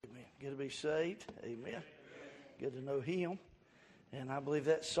Good to be saved. Amen. Good to know Him. And I believe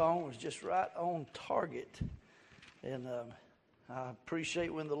that song was just right on target. And I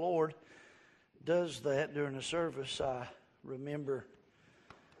appreciate when the Lord does that during the service. I remember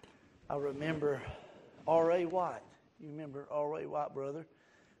R.A. White. You remember R.A. White, brother?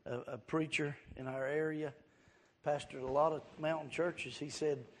 A preacher in our area. Pastored a lot of mountain churches. He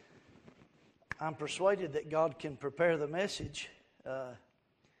said, I'm persuaded that God can prepare the message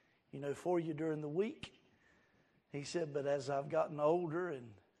for you during the week. He said, but as I've gotten older and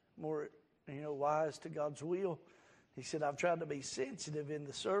more, wise to God's will, he said, I've tried to be sensitive in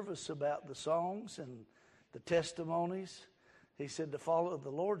the service about the songs and the testimonies. He said to follow the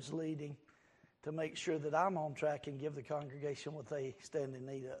Lord's leading to make sure that I'm on track and give the congregation what they stand in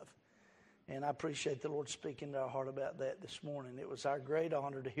need of. And I appreciate the Lord speaking to our heart about that this morning. It was our great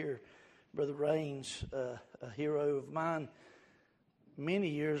honor to hear Brother Raines, a hero of mine, many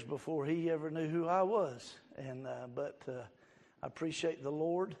years before he ever knew who I was. But I appreciate the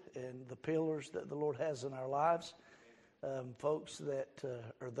Lord and the pillars that the Lord has in our lives. Folks that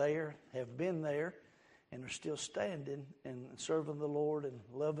are there, have been there, and are still standing and serving the Lord and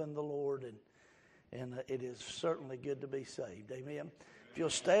loving the Lord. And it is certainly good to be saved. Amen. If you'll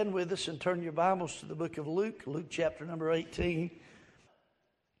stand with us and turn your Bibles to the book of Luke, Luke chapter number 18.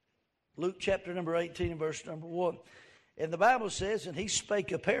 Luke chapter number 18 and verse number 1. And the Bible says, and he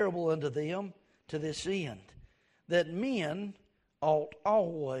spake a parable unto them to this end, that men ought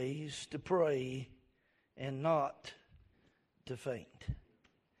always to pray and not to faint.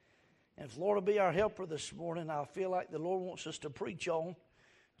 And if the Lord will be our helper this morning, I feel like the Lord wants us to preach on.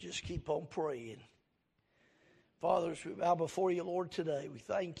 Just keep on praying. Father, as we bow before you, Lord, today, we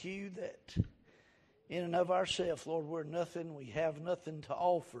thank you that in and of ourselves, Lord, we're nothing. We have nothing to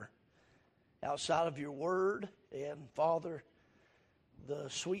offer outside of your word. And Father, the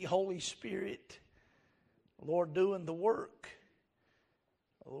sweet Holy Spirit, Lord, doing the work.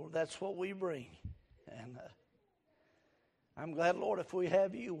 Lord, that's what we bring. And I'm glad, Lord, if we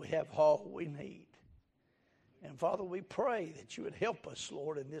have you, we have all we need. And Father, we pray that you would help us,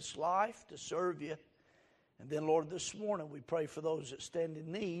 Lord, in this life to serve you. And then, Lord, this morning we pray for those that stand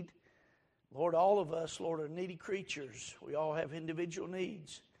in need. Lord, all of us, Lord, are needy creatures. We all have individual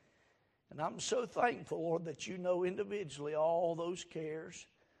needs. And I'm so thankful, Lord, that you know individually all those cares,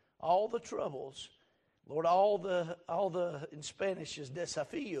 all the troubles. Lord, all the in Spanish is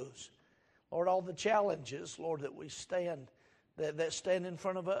desafíos. Lord, all the challenges, Lord, that we stand, that stand in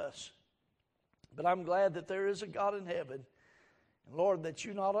front of us. But I'm glad that there is a God in heaven. And Lord, that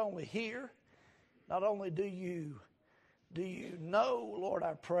you not only hear, not only do you know, Lord,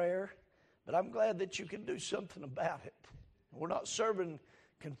 our prayer, but I'm glad that you can do something about it. We're not serving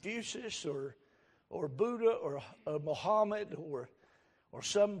Confucius or Buddha or Muhammad or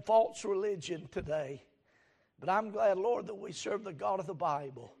some false religion today. But I'm glad, Lord, that we serve the God of the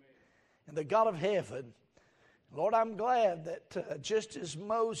Bible and the God of heaven. Lord, I'm glad that just as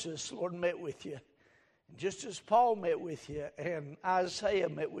Moses, Lord, met with you, and just as Paul met with you, and Isaiah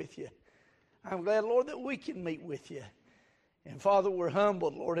met with you, I'm glad, Lord, that we can meet with you. And Father, we're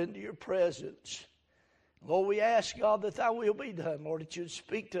humbled, Lord, into your presence. Lord, we ask, God, that thy will be done, Lord, that you'd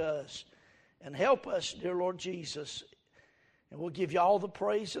speak to us and help us, dear Lord Jesus. And we'll give you all the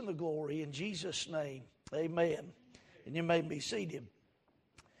praise and the glory in Jesus' name. Amen. And you may be seated.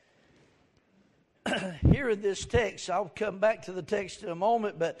 Here in this text, I'll come back to the text in a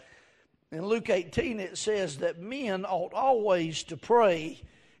moment, but in Luke 18 it says that men ought always to pray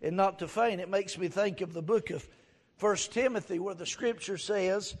and not to faint. It makes me think of the book of 1 Timothy where the scripture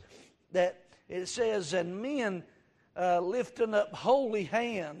says that it says, and men lifting up holy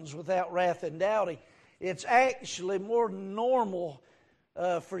hands without wrath and doubting. It's actually more normal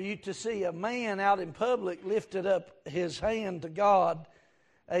for you to see a man out in public lifted up his hand to God,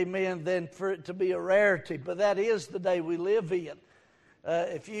 amen, than for it to be a rarity. But that is the day we live in.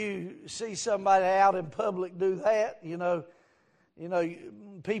 If you see somebody out in public do that,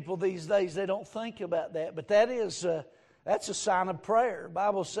 people these days, they don't think about that. But that's a sign of prayer. The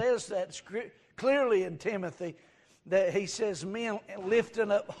Bible says that clearly in Timothy, that he says men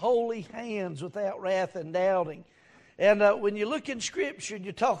lifting up holy hands without wrath and doubting. And when you look in Scripture and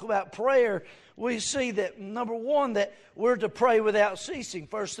you talk about prayer, we see that, number one, that we're to pray without ceasing.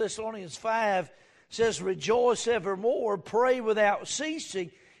 1 Thessalonians 5 says, rejoice evermore, pray without ceasing,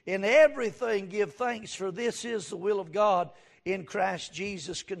 in everything give thanks, for this is the will of God in Christ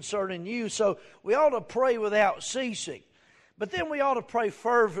Jesus concerning you. So we ought to pray without ceasing. But then we ought to pray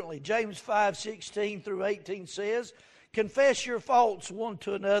fervently. James 5:16 through 18 says, confess your faults one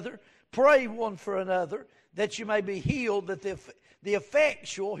to another, pray one for another, that you may be healed, that The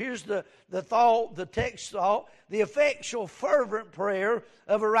effectual, here's the thought, the text thought, the effectual fervent prayer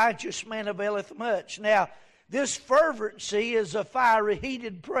of a righteous man availeth much. Now, this fervency is a fiery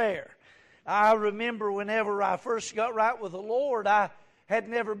heated prayer. I remember whenever I first got right with the Lord, I had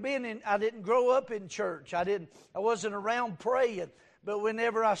never I didn't grow up in church. I wasn't around praying. But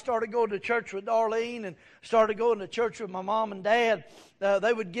whenever I started going to church with Darlene and started going to church with my mom and dad,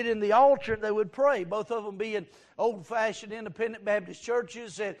 they would get in the altar and they would pray. Both of them being old-fashioned independent Baptist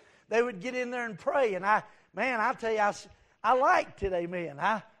churches, and they would get in there and pray. And I tell you, I liked it, amen.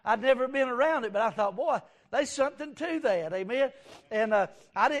 I'd never been around it, but I thought, boy, there's something to that, amen. And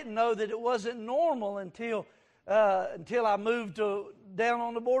I didn't know that it wasn't normal until I moved down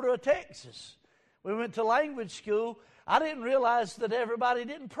on the border of Texas. We went to language school. I didn't realize that everybody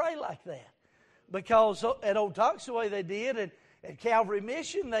didn't pray like that, because at Old Toxaway they did, and at Calvary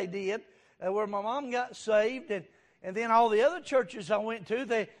Mission they did, where my mom got saved, and then all the other churches I went to,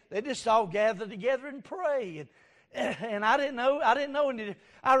 they just all gathered together and pray, and I didn't know any.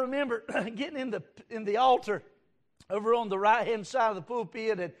 I remember getting in the altar over on the right hand side of the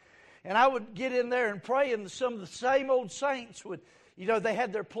pulpit, and I would get in there and pray, and some of the same old saints would, they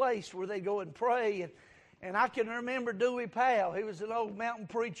had their place where they go and pray. And I can remember Dewey Powell. He was an old mountain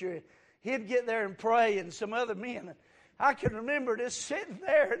preacher. He'd get there and pray, and some other men. I can remember just sitting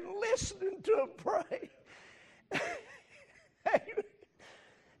there and listening to them pray.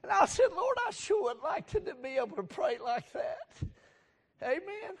 And I said, Lord, I sure would like to be able to pray like that.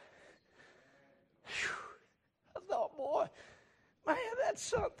 Amen. Whew. I thought, boy, man, that's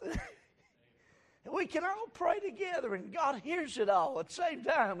something. And we can all pray together, and God hears it all at the same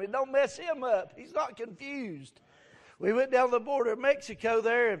time. It don't mess Him up. He's not confused. We went down the border of Mexico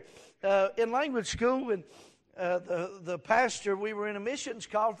there in language school, and the pastor, we were in a missions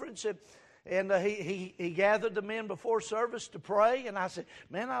conference, and he gathered the men before service to pray, and I said,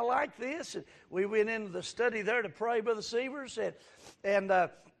 man, I like this. And we went into the study there to pray, Brother Sievers, and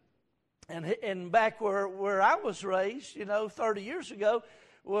back where I was raised, 30 years ago.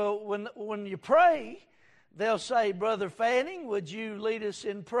 Well, when you pray, they'll say, Brother Fanning, would you lead us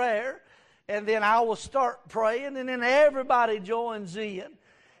in prayer? And then I will start praying, and then everybody joins in.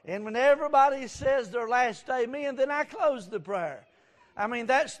 And when everybody says their last amen, then I close the prayer. I mean,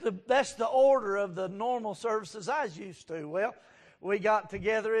 that's the order of the normal services I was used to. Well, we got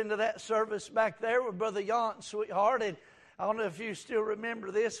together into that service back there with Brother Yant, sweetheart, and I don't know if you still remember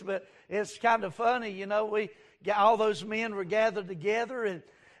this, but it's kind of funny, all those men were gathered together,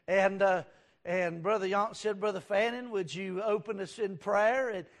 and Brother Yant said, Brother Fanning, would you open us in prayer?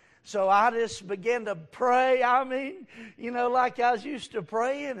 And so I just began to pray. I mean, like I was used to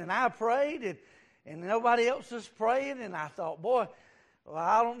praying, and I prayed, and nobody else was praying, and I thought, boy, well,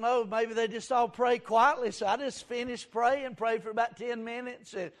 I don't know, maybe they just all pray quietly. So I just finished praying, prayed for about 10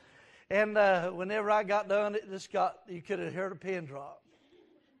 minutes, and whenever I got done, you could have heard a pin drop.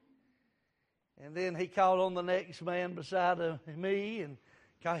 And then he called on the next man beside me, and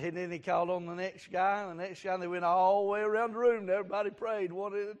then he called on the next guy, and the next guy, and they went all the way around the room, and everybody prayed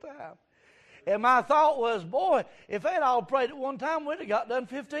one at a time. And my thought was, boy, if they'd all prayed at one time, we'd have got done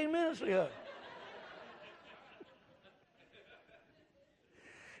 15 minutes ago.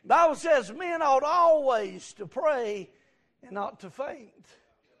 The Bible says men ought always to pray and not to faint.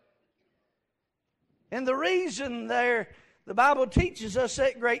 And the reason the Bible teaches us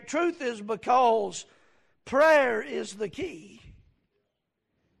that great truth is because prayer is the key.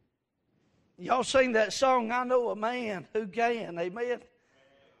 Y'all sing that song, I Know a Man Who Can, amen?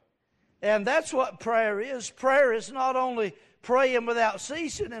 And that's what prayer is. Prayer is not only praying without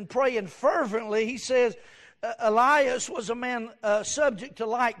ceasing and praying fervently. He says Elias was a man subject to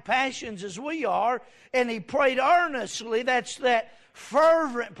like passions as we are, and he prayed earnestly. That's that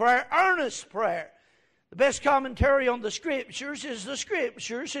fervent prayer, earnest prayer. The best commentary on the Scriptures is the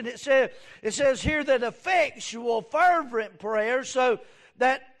Scriptures, and it says here that effectual, fervent prayer. So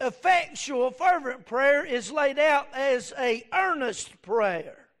that effectual, fervent prayer is laid out as a earnest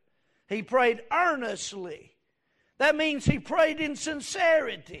prayer. He prayed earnestly. That means he prayed in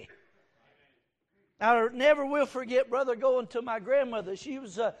sincerity. I never will forget, brother, going to my grandmother. She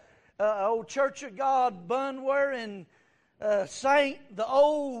was a old Church of God bun-wearing saint, the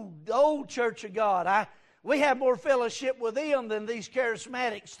old Church of God. We have more fellowship with them than these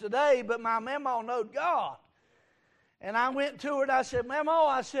charismatics today, but my mama knowed God. And I went to her and I said,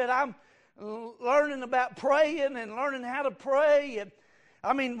 Mama, I'm learning about praying and learning how to pray.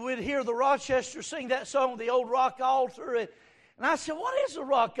 And we'd hear the Rochester sing that song, The Old Rock Altar. And I said, what is a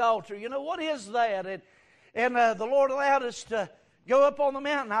rock altar? What is that? And the Lord allowed us to go up on the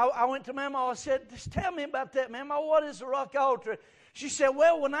mountain. I went to Mama. I said, just tell me about that, Mama. What is the rock altar? She said,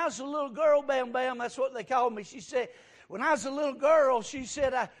 well, when I was a little girl, Bam Bam, that's what they called me. She said, when I was a little girl, she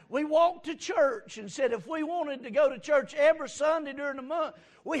said, we walked to church and said if we wanted to go to church every Sunday during the month,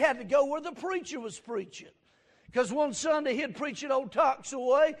 we had to go where the preacher was preaching. Because one Sunday he'd preach at Old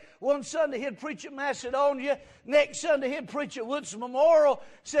Toxaway. One Sunday he'd preach at Macedonia. Next Sunday he'd preach at Woods Memorial.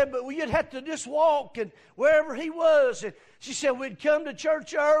 Said, but you'd have to just walk and wherever he was. And she said we'd come to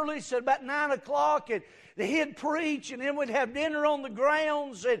church early, said about 9 o'clock, and he'd preach, and then we'd have dinner on the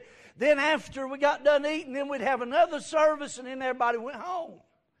grounds, and then after we got done eating, then we'd have another service, and then everybody went home.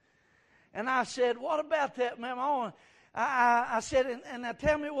 And I said, what about that, Mama? I said, and now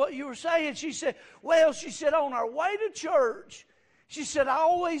tell me what you were saying. She said, well, she said, on our way to church, she said, I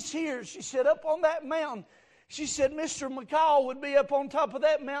always hear, she said, up on that mountain, she said, Mr. McCall would be up on top of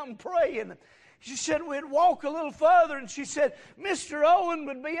that mountain praying. She said, we'd walk a little further, and she said, Mr. Owen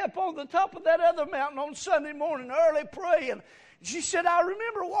would be up on the top of that other mountain on Sunday morning early praying. She said, I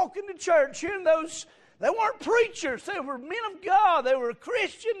remember walking to church, hearing those, they weren't preachers, they were men of God, they were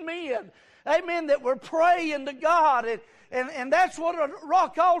Christian men. Amen, that were praying to God. And that's what a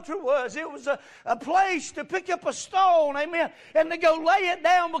rock altar was. It was a place to pick up a stone, amen, and to go lay it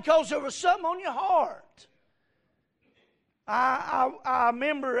down because there was something on your heart. I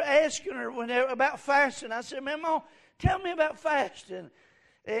remember asking her about fasting. I said, Mama, tell me about fasting.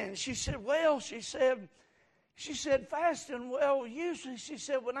 And she said, well, she said, fasting, well, usually, she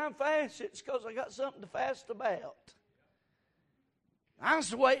said, when I'm fasting, it's because I got something to fast about. I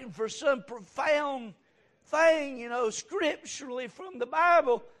was waiting for some profound thing, scripturally from the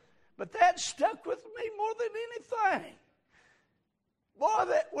Bible, but that stuck with me more than anything. Boy,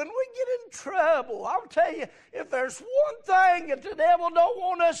 that when we get in trouble, I'll tell you, if there's one thing that the devil don't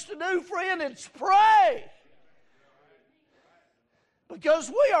want us to do, friend, it's pray.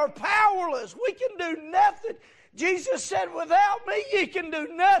 Because we are powerless. We can do nothing. Jesus said, without me, you can do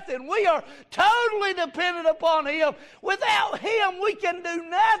nothing. We are totally dependent upon Him. Without Him, we can do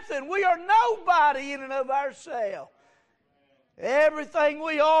nothing. We are nobody in and of ourselves. Everything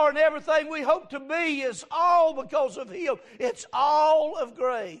we are and everything we hope to be is all because of Him. It's all of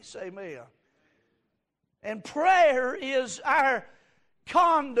grace. Amen. And prayer is our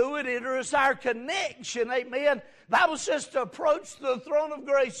conduit. It is our connection. Amen. The Bible says to approach the throne of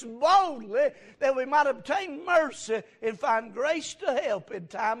grace boldly that we might obtain mercy and find grace to help in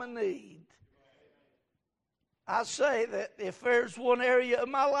time of need. I say that if there's one area of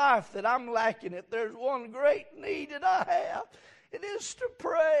my life that I'm lacking, if there's one great need that I have, it is to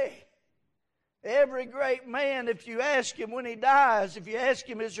pray. Every great man, if you ask him when he dies, if you ask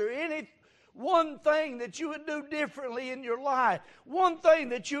him, is there any one thing that you would do differently in your life, one thing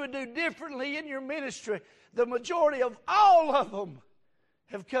that you would do differently in your ministry, the majority of all of them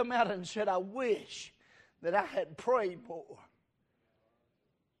have come out and said, I wish that I had prayed more.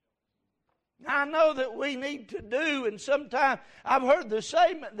 I know that we need to do, and sometimes I've heard the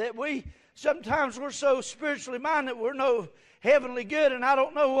statement that sometimes we're so spiritually minded we're no heavenly good, and I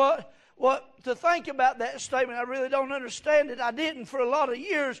don't know what to think about that statement. I really don't understand it. I didn't for a lot of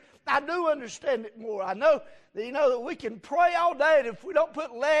years. I do understand it more. I know that, that we can pray all day, and if we don't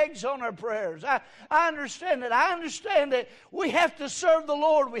put legs on our prayers. I understand that. I understand that we have to serve the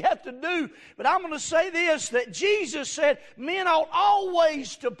Lord. We have to do. But I'm going to say this, that Jesus said men ought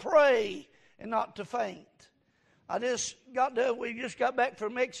always to pray and not to faint. We just got back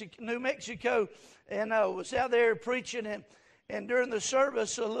from New Mexico, and was out there preaching, and during the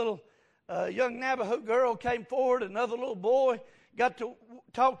service, a little young Navajo girl came forward, another little boy got to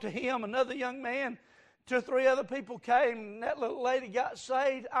talk to him, another young man, 2 or 3 other people came, and that little lady got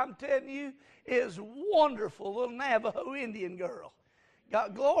saved. I'm telling you, is wonderful little Navajo Indian girl.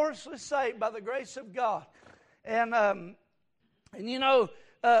 Got gloriously saved by the grace of God. And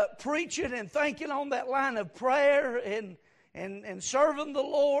preaching and thinking on that line of prayer and serving the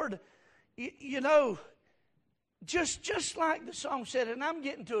Lord, just like the song said, and I'm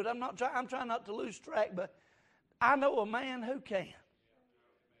getting to it. I'm trying not to lose track, but I know a man who can.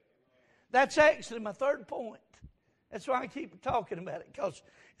 That's actually my third point. That's why I keep talking about it.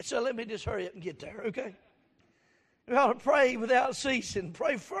 So let me just hurry up and get there, okay? We ought to pray without ceasing,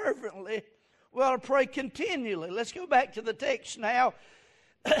 pray fervently. We ought to pray continually. Let's go back to the text now.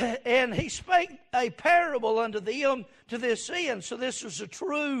 And he spake a parable unto them to this end. So this was a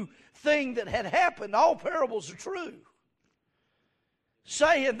true thing that had happened. All parables are true.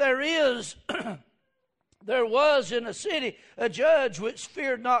 Saying there was in a city a judge which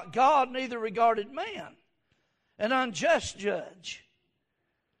feared not God, neither regarded man, an unjust judge.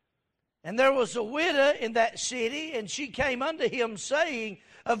 And there was a widow in that city, and she came unto him, saying,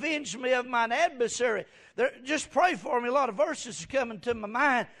 Avenge me of mine adversary. Just pray for me. A lot of verses are coming to my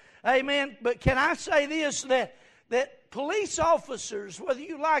mind. Amen. But can I say this, that police officers, whether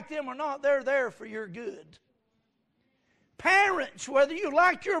you like them or not, they're there for your good. Parents, whether you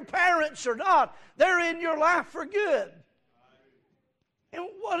like your parents or not, they're in your life for good. And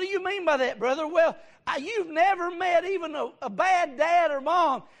what do you mean by that, brother? Well, you've never met even a bad dad or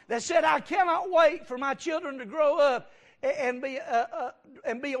mom that said, I cannot wait for my children to grow up and be a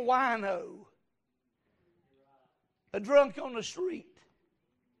wino, a drunk on the street.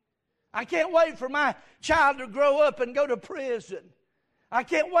 I can't wait for my child to grow up and go to prison. I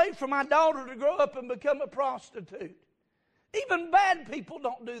can't wait for my daughter to grow up and become a prostitute. Even bad people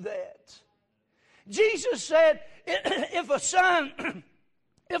don't do that. Jesus said, if a son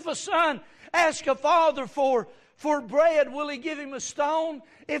asks a father for bread, will he give him a stone?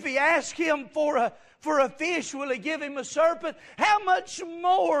 If he asks him for a fish, will he give him a serpent? How much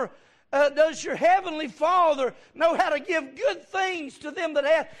more does your heavenly Father know how to give good things to them that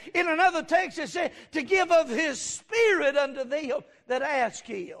ask? In another text it says, to give of His Spirit unto them that ask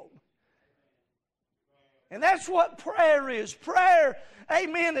Him. And that's what prayer is. Prayer,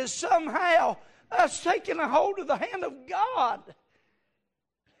 amen, is somehow us taking a hold of the hand of God.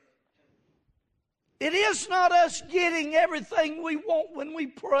 It is not us getting everything we want when we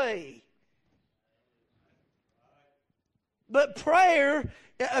pray. But prayer,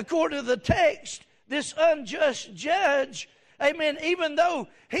 according to the text, this unjust judge, amen, even though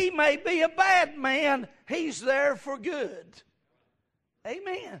he may be a bad man, he's there for good.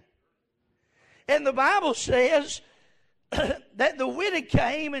 Amen. And the Bible says that the widow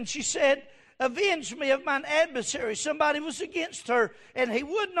came and she said, avenge me of mine adversary. Somebody was against her, and he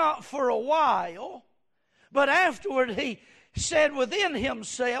would not for a while. But afterward he said within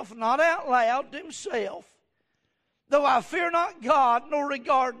himself, not out loud to himself, though I fear not God, nor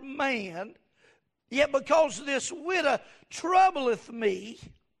regard man, yet because this widow troubleth me,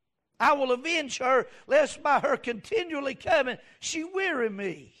 I will avenge her, lest by her continually coming she weary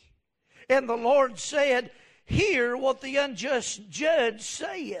me. And the Lord said, hear what the unjust judge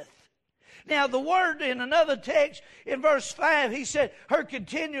saith. Now the word in another text, in verse 5, he said, her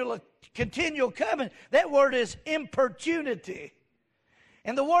continual coming, that word is importunity.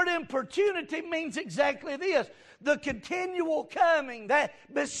 And the word importunity means exactly this. The continual coming, that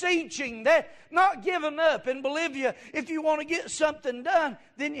beseeching, that not giving up. In Bolivia, if you want to get something done,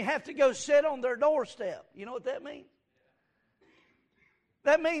 then you have to go sit on their doorstep. You know what that means?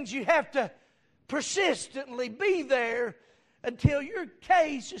 That means you have to persistently be there until your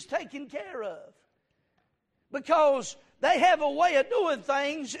case is taken care of. Because they have a way of doing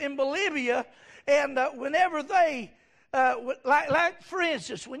things in Bolivia, and whenever they, like for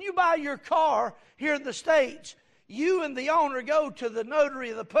instance, when you buy your car here in the States, you and the owner go to the notary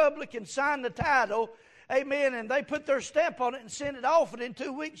of the public and sign the title, amen, and they put their stamp on it and send it off, and in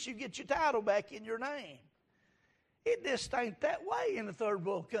 2 weeks you get your title back in your name. It just ain't that way in a third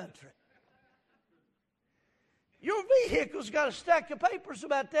world country. Your vehicle's got a stack of papers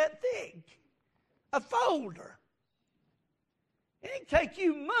about that thick, a folder. It can take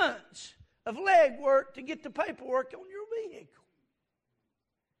you months of legwork to get the paperwork on your vehicle.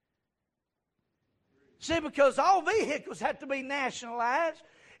 See, because all vehicles have to be nationalized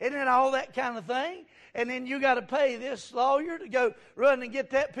and then all that kind of thing. And then you got to pay this lawyer to go run and get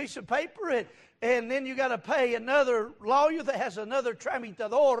that piece of paper. And then you got to pay another lawyer that has another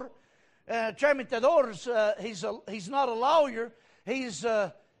tramitador. Tramitador's, he's not a lawyer. He's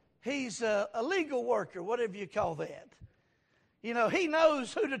a legal worker, whatever you call that. You know, he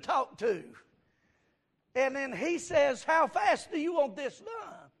knows who to talk to. And then he says, how fast do you want this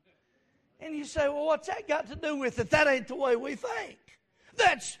done? And you say, well, what's that got to do with it? That ain't the way we think.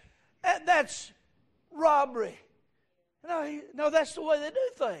 That's robbery. No, that's the way they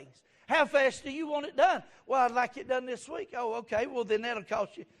do things. How fast do you want it done? Well, I'd like it done this week. Oh, okay. Well, then that'll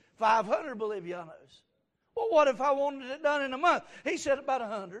cost you 500 Bolivianos. Well, what if I wanted it done in a month? He said about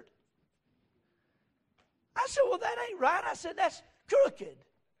 100. I said, well, that ain't right. I said, that's crooked.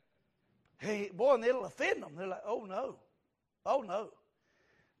 Hey, boy, and it'll offend them. They're like, oh, no. Oh, no.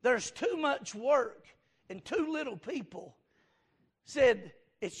 There's too much work and too little people. Said,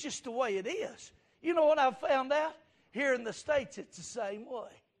 it's just the way it is. You know what I've found out? Here in the States, it's the same way.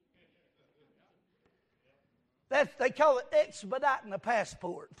 They call it expediting a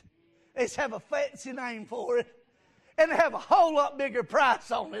passport. They just have a fancy name for it. And they have a whole lot bigger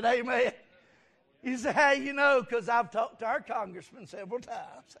price on it, amen. You say, hey, you know, because I've talked to our congressman several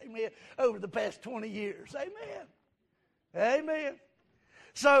times, amen, over the past 20 years, amen. Amen.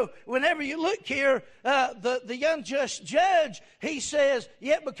 So whenever you look here, the unjust judge, he says,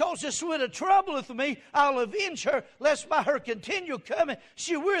 yet because this widow troubleth me, I'll avenge her, lest by her continual coming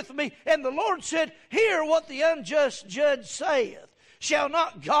she weareth me. And the Lord said, hear what the unjust judge saith. Shall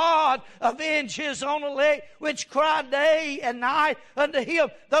not God avenge his own elect, which cry day and night unto him,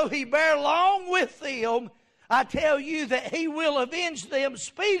 though he bear long with them? I tell you that he will avenge them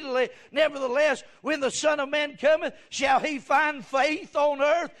speedily. Nevertheless, when the Son of Man cometh, shall he find faith on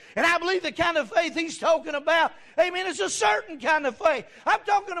earth? And I believe the kind of faith he's talking about, amen, is a certain kind of faith. I'm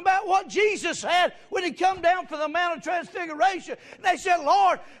talking about what Jesus had when he come down from the Mount of Transfiguration. And they said,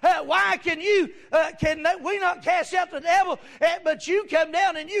 Lord, why can we not cast out the devil, but you come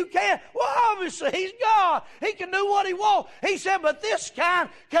down and you can? Well, obviously, he's God. He can do what he wants. He said, but this kind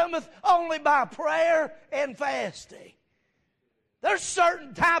cometh only by prayer and fasting. There's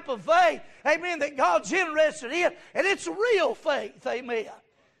certain type of faith, amen, that God's interested in, and it's real faith, amen.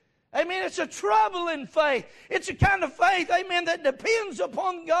 Amen, it's a troubling faith. It's a kind of faith, amen, that depends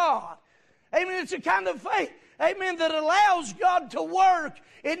upon God. Amen, it's a kind of faith, amen, that allows God to work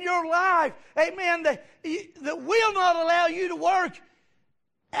in your life, amen, that will not allow you to work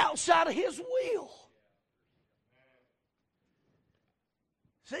outside of His will.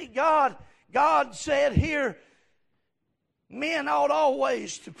 See, God said here, men ought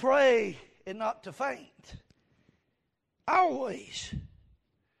always to pray and not to faint. Always.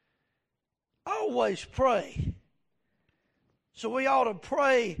 Always pray. So we ought to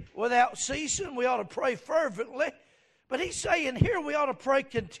pray without ceasing. We ought to pray fervently. But he's saying here we ought to pray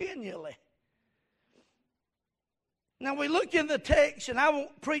continually. Now we look in the text, and I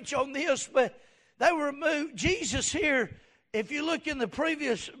won't preach on this, but they were moved. Jesus here, if you look in the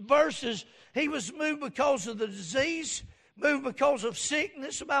previous verses, he was moved because of the disease, moved because of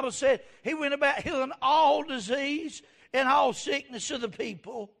sickness. The Bible said he went about healing all disease and all sickness of the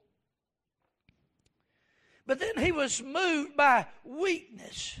people. But then he was moved by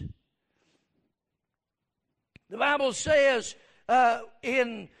weakness. The Bible says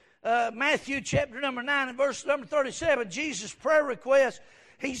in Matthew chapter number 9 and verse number 37, Jesus' prayer request,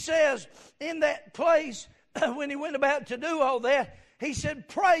 he says in that place when he went about to do all that, he said,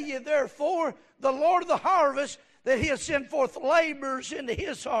 pray ye therefore the Lord of the harvest that he'll send forth laborers into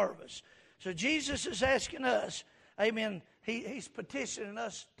his harvest. So Jesus is asking us, amen, he's petitioning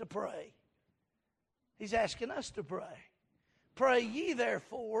us to pray. He's asking us to pray. Pray ye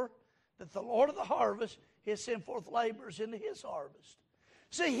therefore that the Lord of the harvest he'll send forth laborers into his harvest.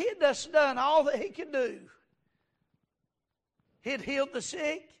 See, he had just done all that he could do. He'd healed the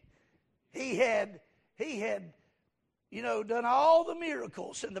sick. He had done all the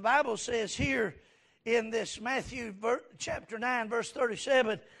miracles. And the Bible says here in this Matthew chapter 9, verse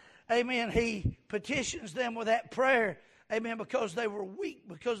 37, amen, he petitions them with that prayer, amen, because they were weak,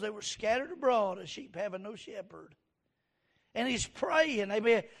 because they were scattered abroad as sheep having no shepherd. And he's praying,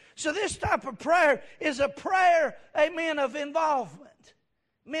 amen. So this type of prayer is a prayer, amen, of involvement.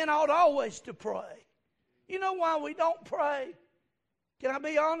 Men ought always to pray. You know why we don't pray? Can I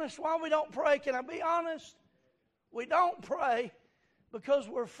be honest? Why we don't pray? Can I be honest? We don't pray because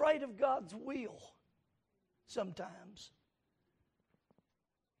we're afraid of God's will sometimes.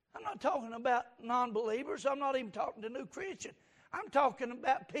 I'm not talking about non-believers. I'm not even talking to new Christians. I'm talking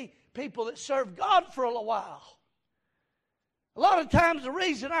about people that serve God for a little while. A lot of times the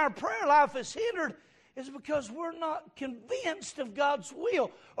reason our prayer life is hindered is because we're not convinced of God's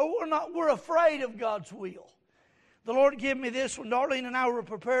will, or we're afraid of God's will. The Lord gave me this when Darlene and I were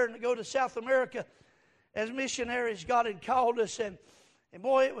preparing to go to South America as missionaries. God had called us, and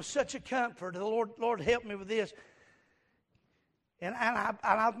boy, it was such a comfort. The Lord helped me with this. And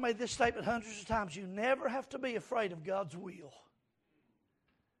I've made this statement hundreds of times. You never have to be afraid of God's will.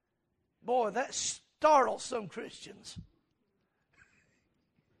 Boy, that startles some Christians.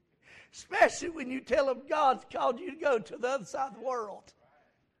 Especially when you tell them God's called you to go to the other side of the world.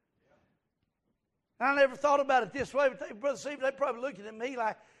 I never thought about it this way, but Brother Steve, they're probably looking at me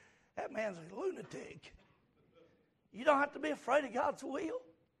like, that man's a lunatic. You don't have to be afraid of God's will.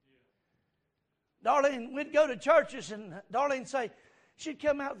 Darlene, we'd go to churches, and Darlene say, she'd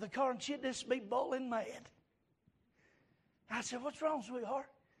come out of the car and she'd just be bowling mad. I said, what's wrong, sweetheart?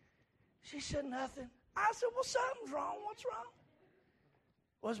 She said, nothing. I said, well, something's wrong. What's wrong?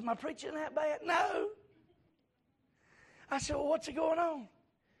 Was my preaching that bad? No. I said, well, what's going on?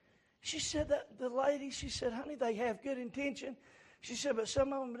 She said that the lady, she said, honey, they have good intention. She said, but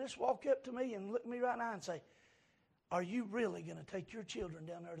some of them just walk up to me and look at me right now and say, are you really going to take your children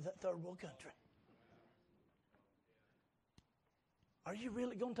down there to that third world country? Are you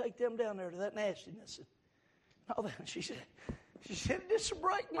really going to take them down there to that nastiness? And all that. She said, She said, this will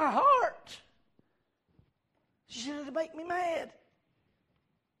break my heart. She said, it'll make me mad.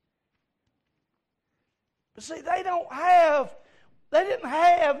 But see, they didn't have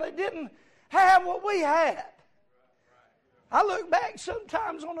what we had. I look back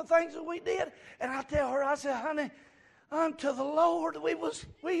sometimes on the things that we did, and I tell her, I said, honey, unto the Lord, we was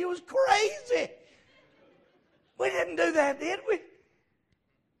crazy. We didn't do that, did we?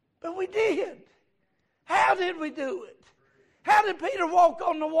 But we did. How did we do it? How did Peter walk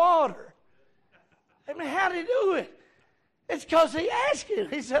on the water? I mean, how did he do it? It's because he asked him.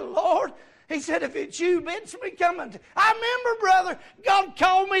 He said, Lord, he said, if it's you, bids me coming. I remember, brother, God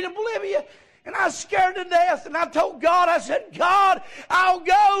called me to Bolivia, and I was scared to death. And I told God, I said, God, I'll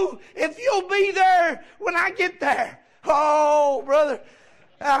go if you'll be there when I get there. Oh, brother,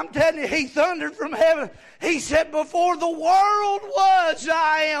 I'm telling you, he thundered from heaven. He said, before the world was,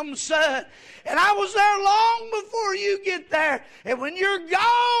 I am son. And I was there long before you get there. And when you're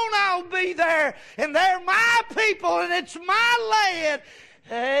gone, I'll be there. And they're my people, and it's my land.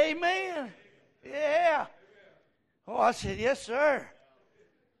 Amen. Yeah. Oh, I said, yes, sir.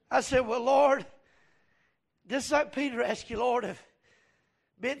 I said, well, Lord, just like Peter asked you, Lord, if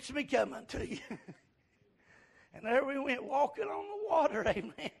bids me coming to you. And there we went walking on the water,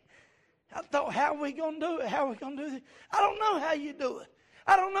 amen. I thought, how are we going to do it? How are we going to do this? I don't know how you do it.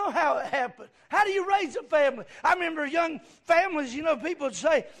 I don't know how it happened. How do you raise a family? I remember young families, people would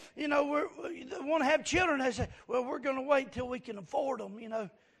say, we want to have children. They say, well, we're going to wait till we can afford them,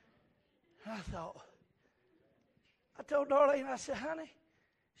 I told Darlene, I said, honey,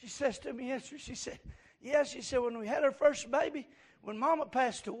 she says to me yesterday, she said, when we had our first baby, when Mama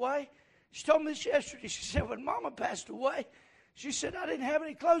passed away, she told me this yesterday, she said, when Mama passed away, she said, I didn't have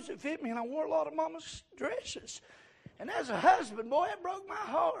any clothes that fit me, and I wore a lot of Mama's dresses. And as a husband, boy, it broke my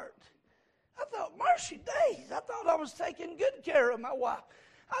heart. I thought, mercy days, I thought I was taking good care of my wife.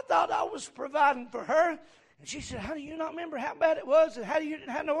 I thought I was providing for her. And she said, honey, you not remember how bad it was and how you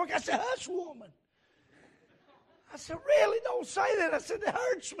didn't have no work? I said, hush, woman. I said, really? Don't say that. I said, it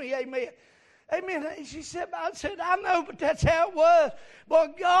hurts me, amen. Amen. And she said, I said, I know, but that's how it was. Boy,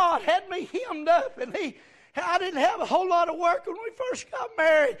 God had me hemmed up, and I didn't have a whole lot of work when we first got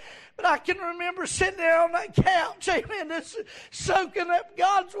married. But I can remember sitting there on that couch, amen, just soaking up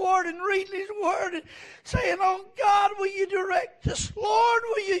God's Word and reading His Word and saying, oh, God, will you direct us? Lord,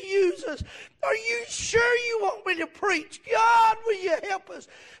 will you use us? Are you sure you want me to preach? God, will you help us?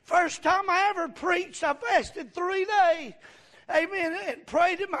 First time I ever preached, I fasted 3 days. Amen. And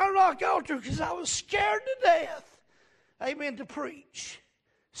prayed at my rock altar because I was scared to death. Amen. To preach.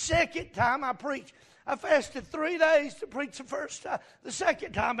 Second time I preached. I fasted 3 days to preach the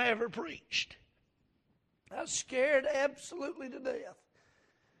second time I ever preached. I was scared absolutely to death.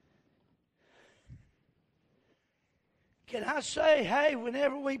 Can I say, hey,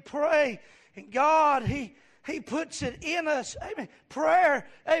 whenever we pray, and God, He puts it in us. Amen. Prayer,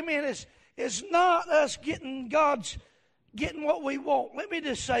 amen, is not us getting what we want. Let me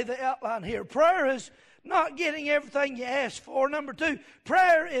just say the outline here. Prayer is not getting everything you ask for. Number 2,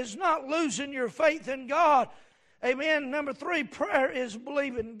 prayer is not losing your faith in God. Amen. Number 3, prayer is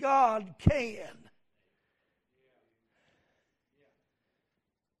believing God can.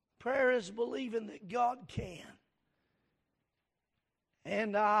 Prayer is believing that God can.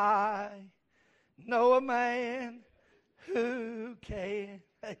 And I know a man who can.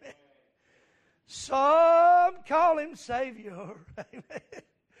 Amen. Some call him Savior. Amen.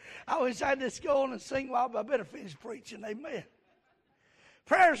 I wish I'd just go on and sing while, but I better finish preaching. Amen.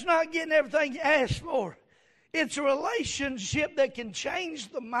 Prayer's not getting everything you ask for. It's a relationship that can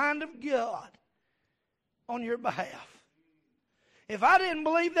change the mind of God on your behalf. If I didn't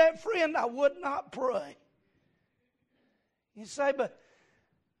believe that, friend, I would not pray. You say, but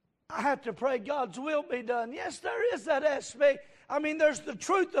I have to pray God's will be done. Yes, there is that aspect. I mean, there's the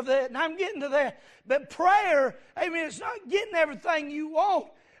truth of that, and I'm getting to that. But prayer, amen, it's not getting everything you want.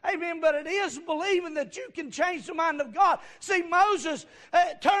 Amen, but it is believing that you can change the mind of God. See, Moses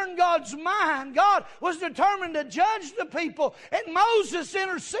turned God's mind. God was determined to judge the people, and Moses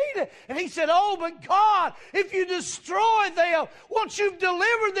interceded. And he said, oh, but God, if you destroy them, once you've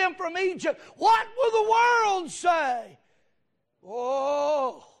delivered them from Egypt, what will the world say?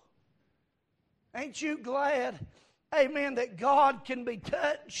 Oh, ain't you glad, amen, that God can be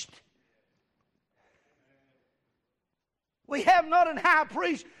touched? We have not an high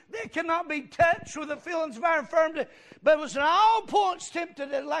priest that cannot be touched with the feelings of our infirmity, but was in all points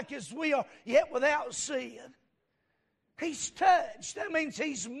tempted like as we are, yet without sin. He's touched. That means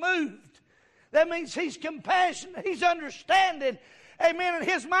he's moved. That means he's compassionate. He's understanding. Amen. And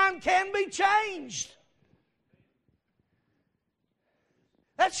his mind can be changed.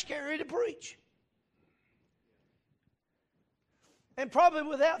 That's scary to preach. And probably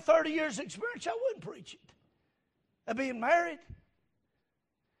without 30 years experience, I wouldn't preach it. I've been married.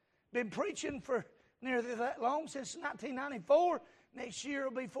 Been preaching for nearly that long, since 1994. Next year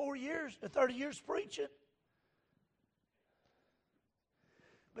will be 30 years preaching.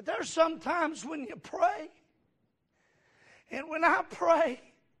 But there's sometimes when you pray, and when I pray,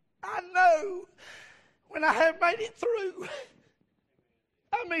 I know when I have made it through.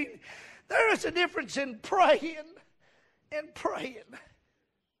 I mean, there is a difference in praying and praying.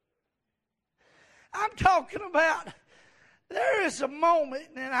 I'm talking about, there is a moment,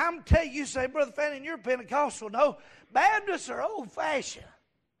 and I'm telling you, say, Brother Fanning, you're Pentecostal. No, Baptists are old-fashioned.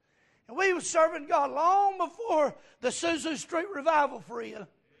 And we were serving God long before the Suzu Street Revival, friend.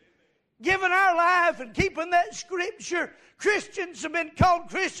 Giving our life and keeping that scripture. Christians have been called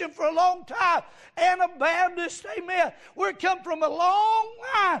Christian for a long time. Anabaptist, amen. We're come from a long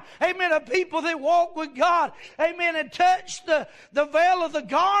line, amen, of people that walk with God, amen, and touch the veil of the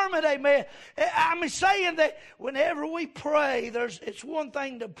garment, amen. I'm saying that whenever we pray, it's one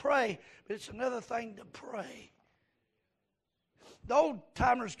thing to pray, but it's another thing to pray. The old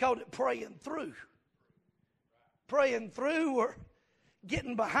timers called it praying through. Praying through, or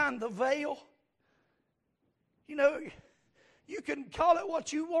getting behind the veil. You know, you can call it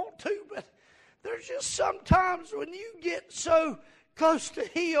what you want to, but there's just sometimes when you get so close to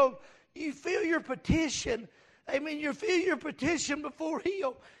Him, you feel your petition. Amen. You feel your petition before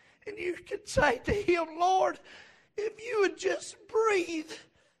Him. And you can say to Him, Lord, if you would just breathe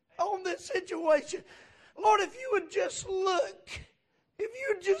on this situation. Lord, if you would just look. If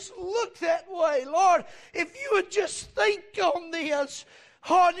you would just look that way, Lord, if you would just think on this,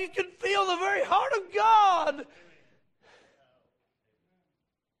 oh, you can feel the very heart of God.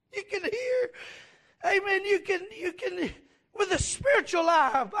 You can hear, amen, you can, with a spiritual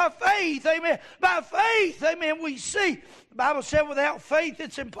eye, by faith, amen, by faith, amen, we see. The Bible said without faith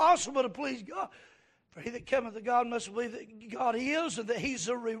it's impossible to please God. For he that cometh to God must believe that God is, and that He's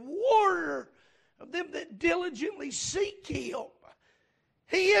a rewarder of them that diligently seek Him.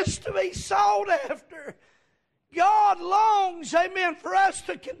 He is to be sought after. God longs, amen, for us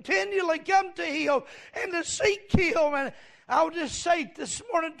to continually come to Him and to seek Him. And I'll just say this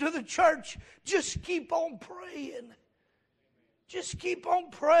morning to the church, just keep on praying. Just keep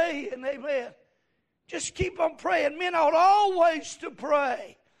on praying, amen. Just keep on praying. Men ought always to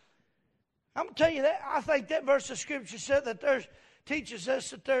pray. I'm going to tell you that. I think that verse of Scripture said that teaches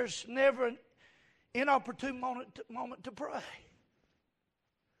us that there's never an inopportune moment to pray.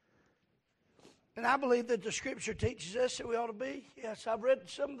 And I believe that the Scripture teaches us that we ought to be, yes, I've read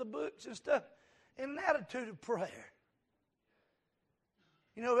some of the books and stuff, in an attitude of prayer.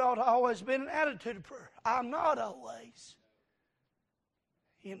 You know, we ought to always be in an attitude of prayer. I'm not always,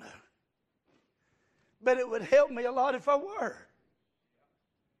 you know. But it would help me a lot if I were.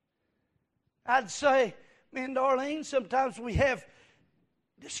 I'd say, me and Darlene, sometimes we have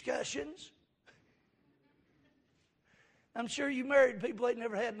discussions. I'm sure you married people ain't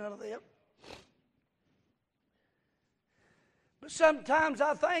never had none of them. But sometimes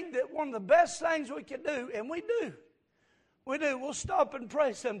I think that one of the best things we can do, and we do, we'll stop and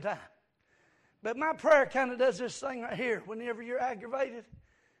pray sometime. But my prayer kind of does this thing right here. Whenever you're aggravated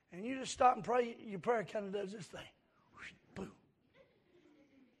and you just stop and pray, your prayer kind of does this thing. Boom.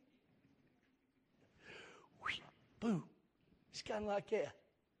 Boom. It's kind of like that.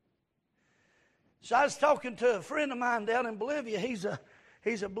 So I was talking to a friend of mine down in Bolivia. He's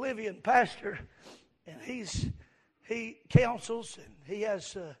a Bolivian pastor, and he counsels, and he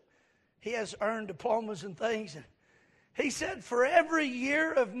has earned diplomas and things. And he said for every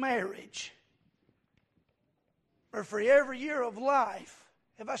year of marriage, or for every year of life,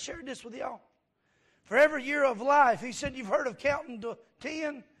 have I shared this with y'all? For every year of life, he said, you've heard of counting to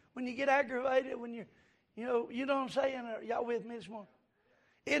 10 when you get aggravated, when you know what I'm saying? Are y'all with me this morning?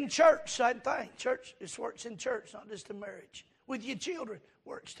 In church, same thing. Church, this works in church, not just in marriage. With your children,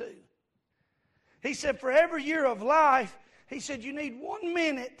 works too. He said, for every year of life, he said, you need 1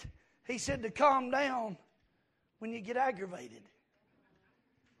 minute, he said, to calm down when you get aggravated.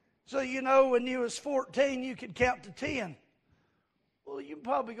 So, you know, when you was 14, you could count to 10. Well, you're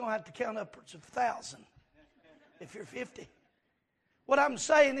probably going to have to count upwards of 1,000 if you're 50. What I'm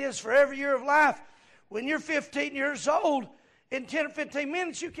saying is, for every year of life, when you're 15 years old, in 10 or 15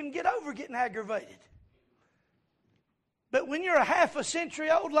 minutes, you can get over getting aggravated. But when you're a half a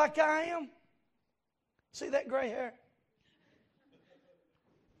century old like I am, see that gray hair?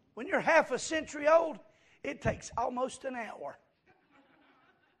 When you're half a century old, it takes almost an hour.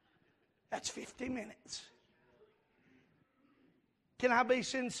 That's 50 minutes Can I be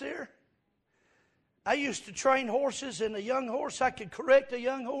sincere? I used to train horses, and a young horse, I could correct a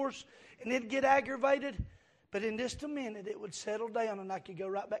young horse, and it'd get aggravated. But in just a minute, it would settle down, and I could go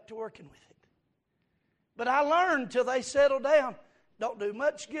right back to working with it. But I learned till they settle down, don't do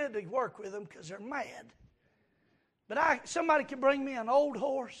much good to work with them because they're mad. But somebody can bring me an old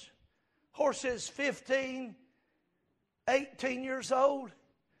horse. Horse is 15, 18 years old.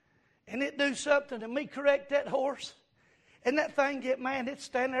 And it do something to me, correct that horse. And that thing get mad, it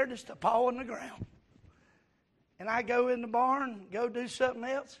stand there just a paw on the ground. And I go in the barn, go do something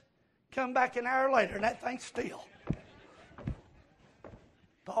else, come back an hour later, and that thing's still.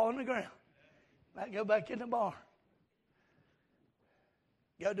 Paw on the ground. I go back in the barn.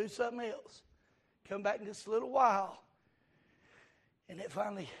 Go do something else. Come back in just a little while. And it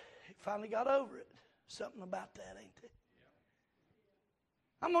finally got over it. Something about that, ain't it?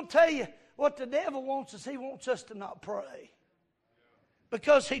 I'm going to tell you what the devil wants is he wants us to not pray.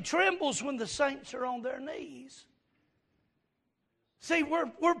 Because he trembles when the saints are on their knees. See,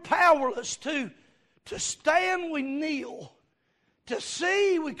 we're powerless to stand, we kneel. To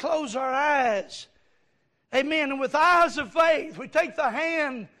see, we close our eyes. Amen. And with eyes of faith, we take the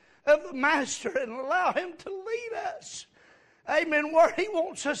hand of the Master and allow Him to lead us. Amen. Where He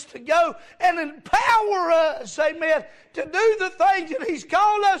wants us to go and empower us. Amen. To do the things that He's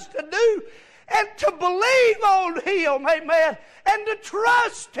called us to do. And to believe on Him. Amen. And to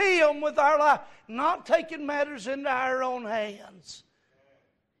trust Him with our life. Not taking matters into our own hands.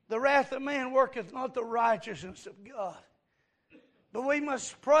 The wrath of man worketh not the righteousness of God. But we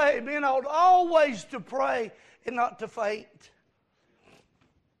must pray. Men ought always to pray and not to faint.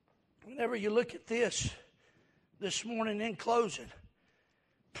 Whenever you look at this morning in closing,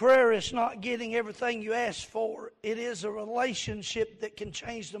 prayer is not getting everything you ask for. It is a relationship that can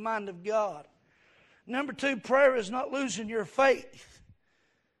change the mind of God. Number 2, prayer is not losing your faith.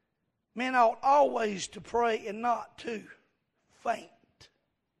 Men ought always to pray and not to faint.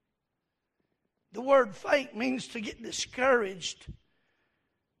 The word faint means to get discouraged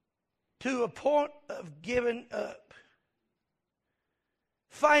to a point of giving up.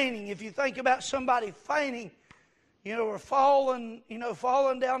 Fainting, if you think about somebody fainting, or falling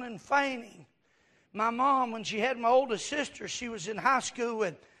down and fainting. My mom, when she had my oldest sister, she was in high school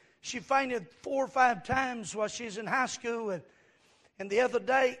and she fainted 4 or 5 times while she was in high school. And the other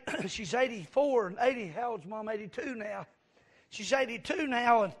day, she's 84 and 80. How old's Mom? 82 now. She's 82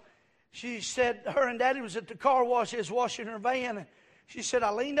 now, and she said her and Daddy was at the car wash. They was washing her van, and she said,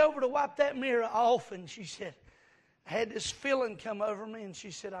 I leaned over to wipe that mirror off, and she said, I had this feeling come over me, and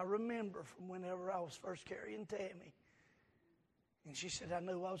she said, I remember from whenever I was first carrying Tammy. And she said, I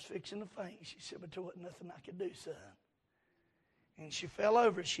knew I was fixing to faint. She said, but there wasn't nothing I could do, son. And she fell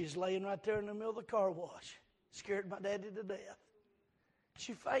over. She was laying right there in the middle of the car wash. Scared my daddy to death.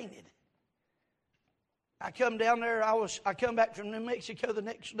 She fainted. I come down there. I come back from New Mexico the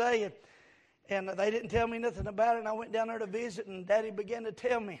next day, and they didn't tell me nothing about it. And I went down there to visit, and Daddy began to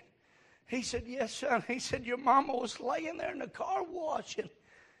tell me. He said, yes, son. He said, your mama was laying there in the car wash. And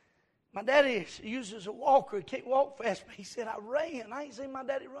my daddy uses a walker. He can't walk fast. But he said, I ran. I ain't seen my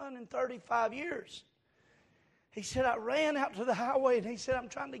daddy run in 35 years. He said, I ran out to the highway, and he said, I'm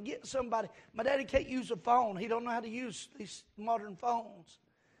trying to get somebody. My daddy can't use a phone. He don't know how to use these modern phones.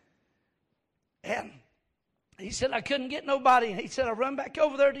 And he said, I couldn't get nobody. And he said, I run back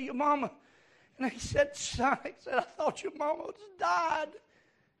over there to your mama. And he said, son, I thought your mama died.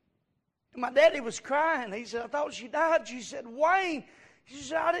 And my daddy was crying. He said, I thought she died. She said, Wayne. She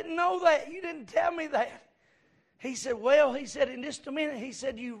said, I didn't know that. You didn't tell me that. He said, well, he said, in just a minute, he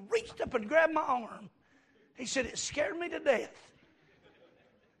said, you reached up and grabbed my arm. He said, it scared me to death.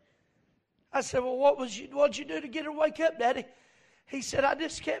 I said, well, what'd you do to get her wake up, Daddy? He said, I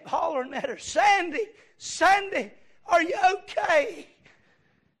just kept hollering at her, Sandy, Sandy, are you okay?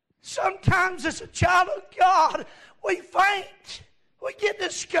 Sometimes as a child of God, we faint. We get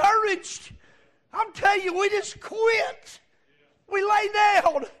discouraged. I'm telling you, we just quit. We lay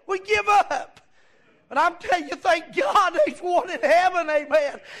down. We give up. But I'm telling you, thank God there's one in heaven,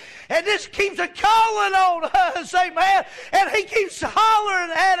 amen. And this keeps a calling on us, amen. And He keeps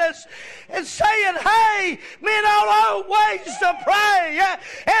hollering at us and saying, hey, men ought always to pray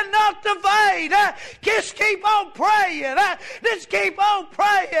and not to faint. Just keep on praying. Just keep on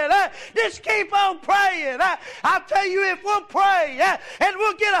praying. Just keep on praying. I tell you, if we'll pray and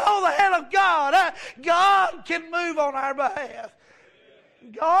we'll get a hold of the hand of God, God can move on our behalf.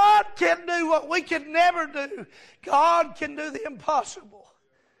 God can do what we could never do. God can do the impossible.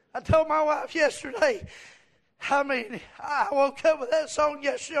 I told my wife yesterday, I woke up with that song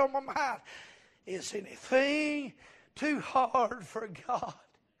yesterday on my mind. Is anything too hard for God?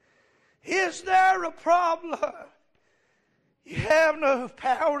 Is there a problem you have no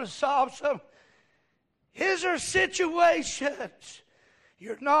power to solve? Is there situations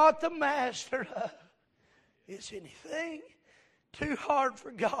you're not the master of? Is anything too hard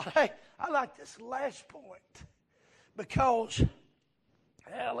for God? Hey, I like this last point because,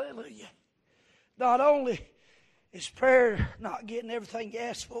 hallelujah, not only is prayer not getting everything you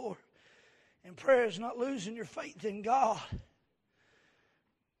ask for, and prayer is not losing your faith in God,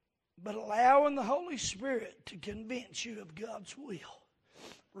 but allowing the Holy Spirit to convince you of God's will.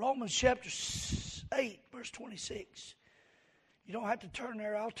 Romans chapter 8, verse 26. You don't have to turn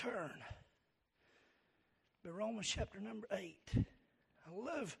there, I'll turn. But Romans chapter number 8. I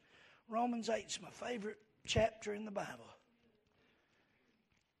love Romans 8. It's my favorite chapter in the Bible.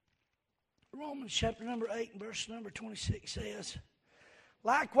 Romans chapter number 8 and verse number 26 says,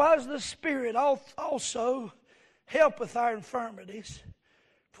 likewise the Spirit also helpeth our infirmities,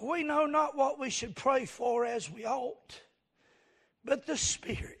 for we know not what we should pray for as we ought, but the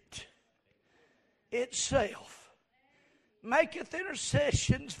Spirit itself maketh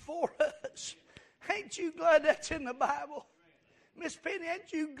intercessions for us. Ain't you glad that's in the Bible? Miss Penny,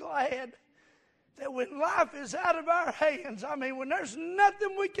 ain't you glad that when life is out of our hands, I mean, when there's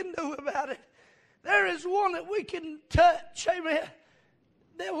nothing we can do about it, there is one that we can touch, amen,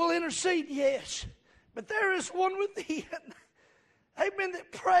 that will intercede, yes. But there is one within, amen,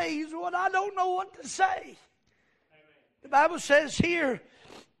 that prays what I don't know what to say. Amen. The Bible says here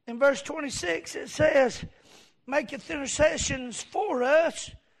in verse 26, it says, maketh intercessions for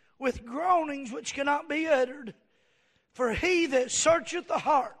us with groanings which cannot be uttered. For he that searcheth the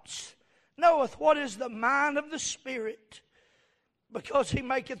hearts knoweth what is the mind of the Spirit, because he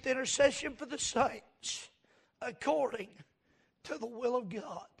maketh intercession for the saints according to the will of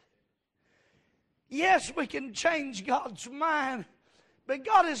God. Yes, we can change God's mind, but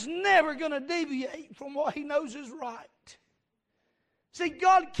God is never going to deviate from what he knows is right. See,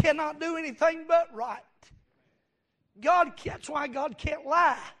 God cannot do anything but right. That's why God can't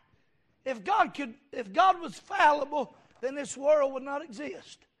lie. If God was fallible, then this world would not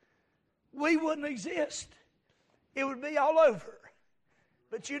exist. We wouldn't exist. It would be all over.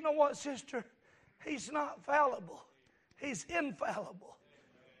 But you know what, sister? He's not fallible. He's infallible.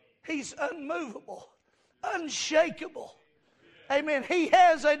 He's unmovable, unshakable. Amen. He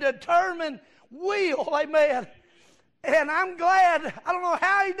has a determined will. Amen. And I'm glad, I don't know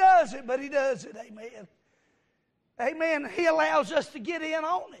how he does it, but he does it. Amen. Amen. He allows us to get in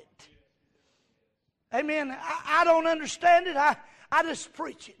on it. Amen. I don't understand it. I just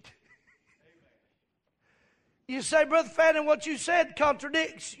preach it. You say, Brother Fannin, what you said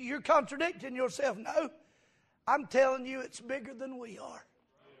contradicts. You're contradicting yourself. No. I'm telling you it's bigger than we are.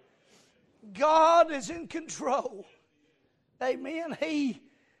 God is in control. Amen. He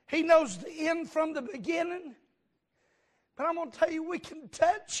knows the end from the beginning. But I'm going to tell you, we can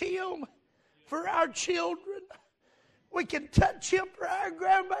touch him for our children. We can touch him for our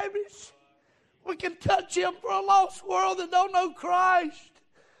grandbabies. We can touch him for a lost world that don't know Christ.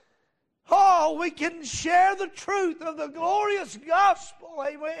 Oh, we can share the truth of the glorious gospel.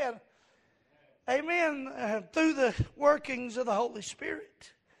 Amen. Amen. Through the workings of the Holy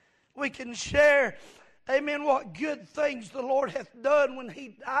Spirit. We can share, amen, what good things the Lord hath done when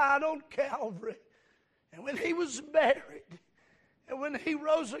he died on Calvary. And when he was buried. And when he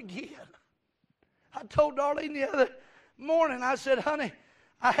rose again. I told Darlene the other morning, I said, honey,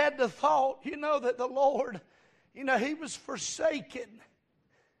 I had the thought, that the Lord, he was forsaken.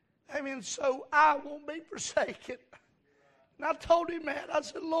 Amen. So I won't be forsaken. And I told him that. I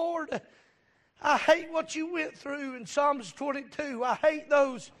said, Lord, I hate what you went through in Psalms 22. I hate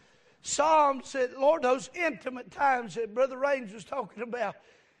those Psalms that, Lord, those intimate times that Brother Raines was talking about.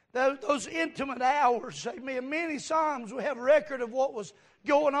 Those intimate hours. Amen. Many Psalms we have a record of what was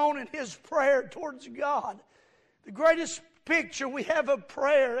going on in his prayer towards God. The greatest picture we have of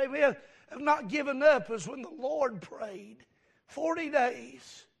prayer, amen, of not giving up is when the Lord prayed 40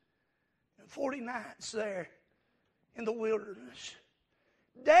 days and 40 nights there in the wilderness.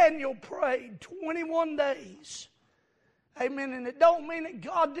 Daniel prayed 21 days. Amen. And it don't mean that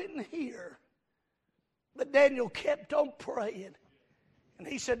God didn't hear. But Daniel kept on praying. And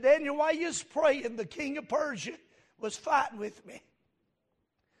he said, Daniel, while you was praying, the king of Persia was fighting with me.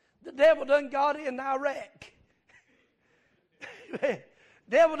 The devil done got into Iraq. Amen.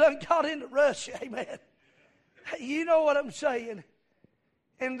 Devil done got into Russia. Amen. You know what I'm saying.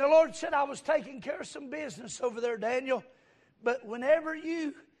 And the Lord said, I was taking care of some business over there, Daniel. But whenever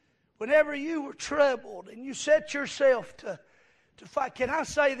you were troubled and you set yourself to fight, can I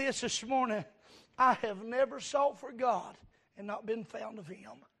say this morning? I have never sought for God and not been found of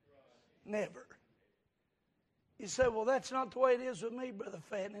Him. Never. You say, well, that's not the way it is with me, Brother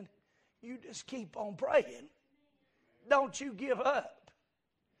Fannin. You just keep on praying. Don't you give up.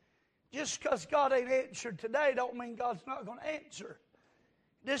 Just because God ain't answered today don't mean God's not going to answer.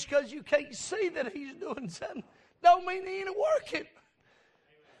 Just because you can't see that He's doing something don't mean He ain't working.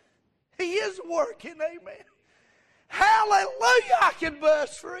 He is working, amen. Hallelujah, I can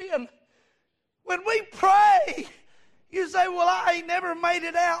bust, friend. When we pray, you say, well, I ain't never made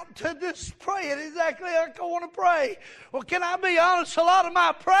it out to this praying exactly like I want to pray. Well, can I be honest? A lot of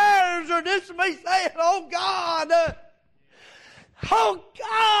my prayers are just me saying, oh, God. Oh,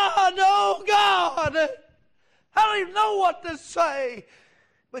 God. Oh, God. I don't even know what to say.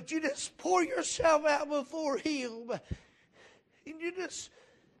 But you just pour yourself out before Him. And you just,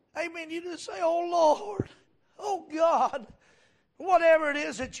 amen, you just say, oh, Lord. Oh, God. Whatever it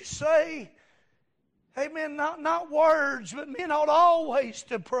is that you say. Amen. Not words, but men ought always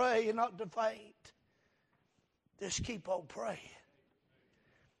to pray and not to faint. Just keep on praying.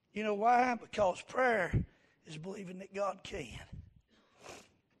 You know why? Because prayer is believing that God can.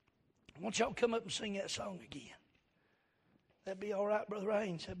 I want y'all to come up and sing that song again. That'd be all right, Brother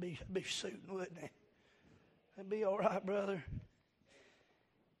Haynes. That'd be suiting, wouldn't it? That'd be all right, brother.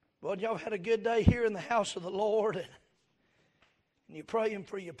 Well, y'all had a good day here in the house of the Lord, and you're praying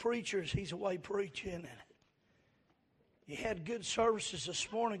for your preachers. He's away preaching, and you had good services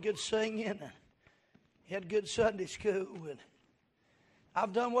this morning, good singing, and you had good Sunday school, and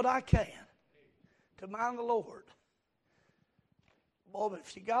I've done what I can to mind the Lord. Boy, but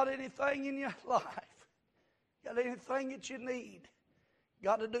if you got anything in your life, got anything that you need,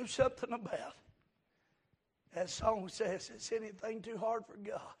 got to do something about it. That song says, is anything too hard for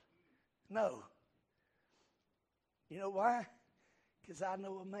God? No. You know why? Because I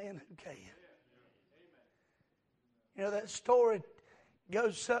know a man who can. You know, that story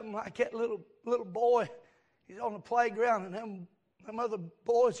goes something like that little boy, he's on the playground, and them other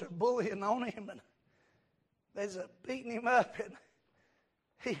boys are bullying on him, and they're beating him up, and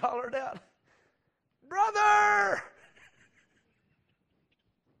he hollered out, brother!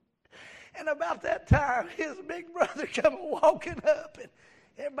 And about that time, his big brother come walking up, and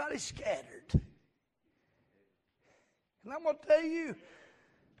everybody scattered. And I'm going to tell you,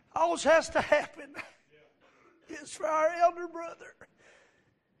 all that has to happen is for our elder brother,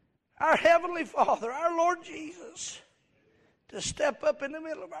 our Heavenly Father, our Lord Jesus, to step up in the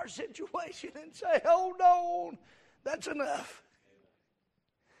middle of our situation and say, hold on, that's enough.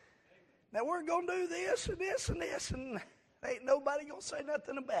 Now we're going to do this and this and this, and ain't nobody going to say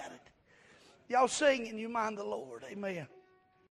nothing about it. Y'all sing and you mind the Lord. Amen.